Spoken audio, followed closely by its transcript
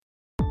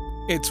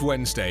It's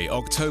Wednesday,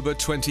 October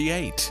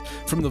 28.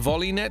 From the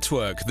Volley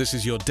Network, this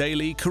is your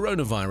daily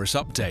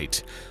coronavirus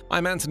update.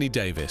 I'm Anthony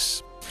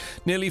Davis.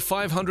 Nearly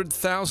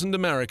 500,000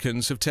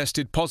 Americans have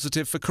tested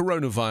positive for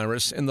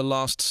coronavirus in the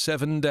last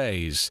 7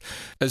 days,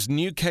 as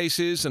new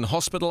cases and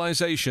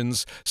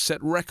hospitalizations set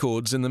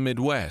records in the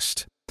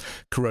Midwest.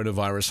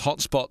 Coronavirus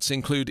hotspots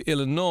include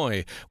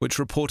Illinois, which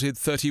reported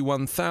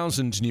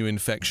 31,000 new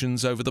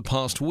infections over the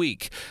past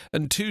week,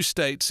 and 2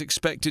 states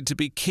expected to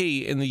be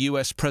key in the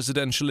U.S.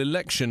 presidential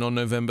election on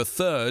November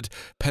 3rd,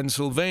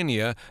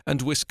 Pennsylvania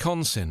and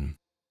Wisconsin.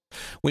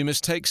 We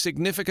must take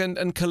significant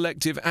and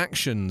collective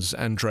actions,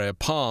 Andrea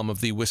Palm of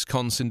the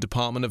Wisconsin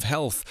Department of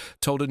Health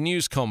told a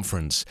news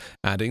conference,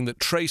 adding that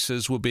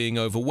tracers were being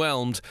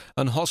overwhelmed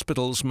and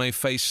hospitals may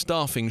face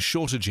staffing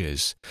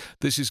shortages.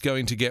 This is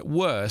going to get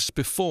worse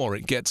before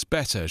it gets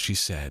better, she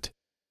said.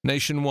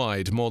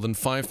 Nationwide, more than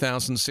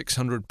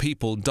 5,600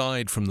 people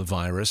died from the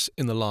virus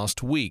in the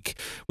last week,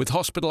 with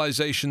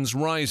hospitalizations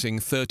rising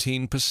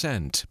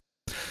 13%.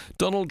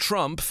 Donald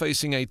Trump,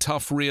 facing a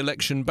tough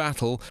re-election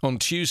battle, on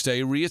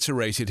Tuesday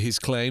reiterated his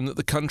claim that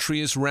the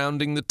country is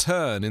rounding the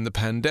turn in the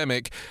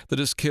pandemic that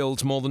has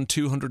killed more than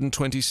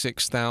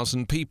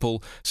 226,000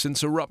 people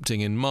since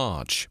erupting in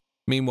March.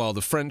 Meanwhile,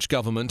 the French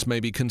government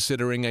may be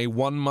considering a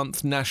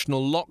 1-month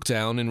national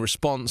lockdown in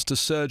response to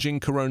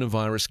surging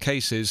coronavirus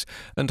cases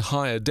and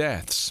higher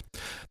deaths.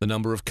 The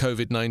number of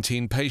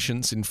COVID-19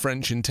 patients in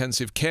French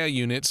intensive care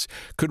units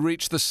could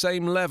reach the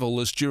same level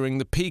as during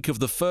the peak of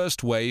the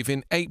first wave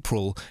in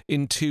April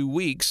in 2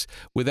 weeks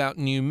without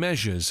new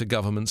measures, a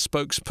government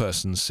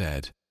spokesperson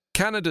said.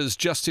 Canada's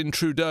Justin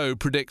Trudeau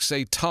predicts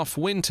a tough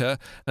winter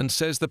and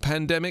says the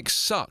pandemic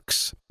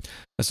sucks.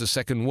 As the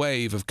second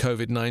wave of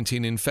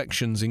COVID-19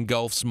 infections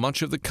engulfs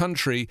much of the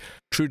country,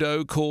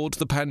 Trudeau called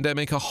the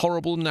pandemic a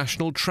horrible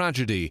national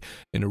tragedy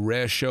in a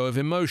rare show of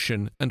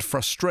emotion and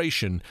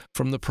frustration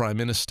from the Prime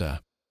Minister.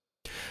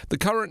 The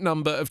current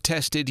number of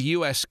tested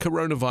U.S.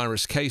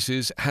 coronavirus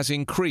cases has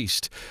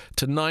increased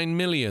to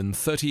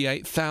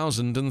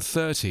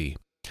 9,038,030.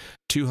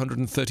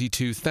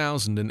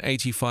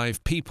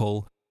 232,085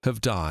 people have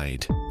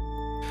died.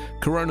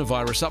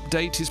 Coronavirus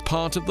Update is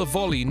part of the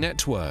Volley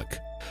Network.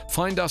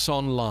 Find us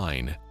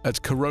online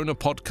at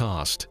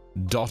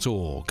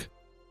coronapodcast.org.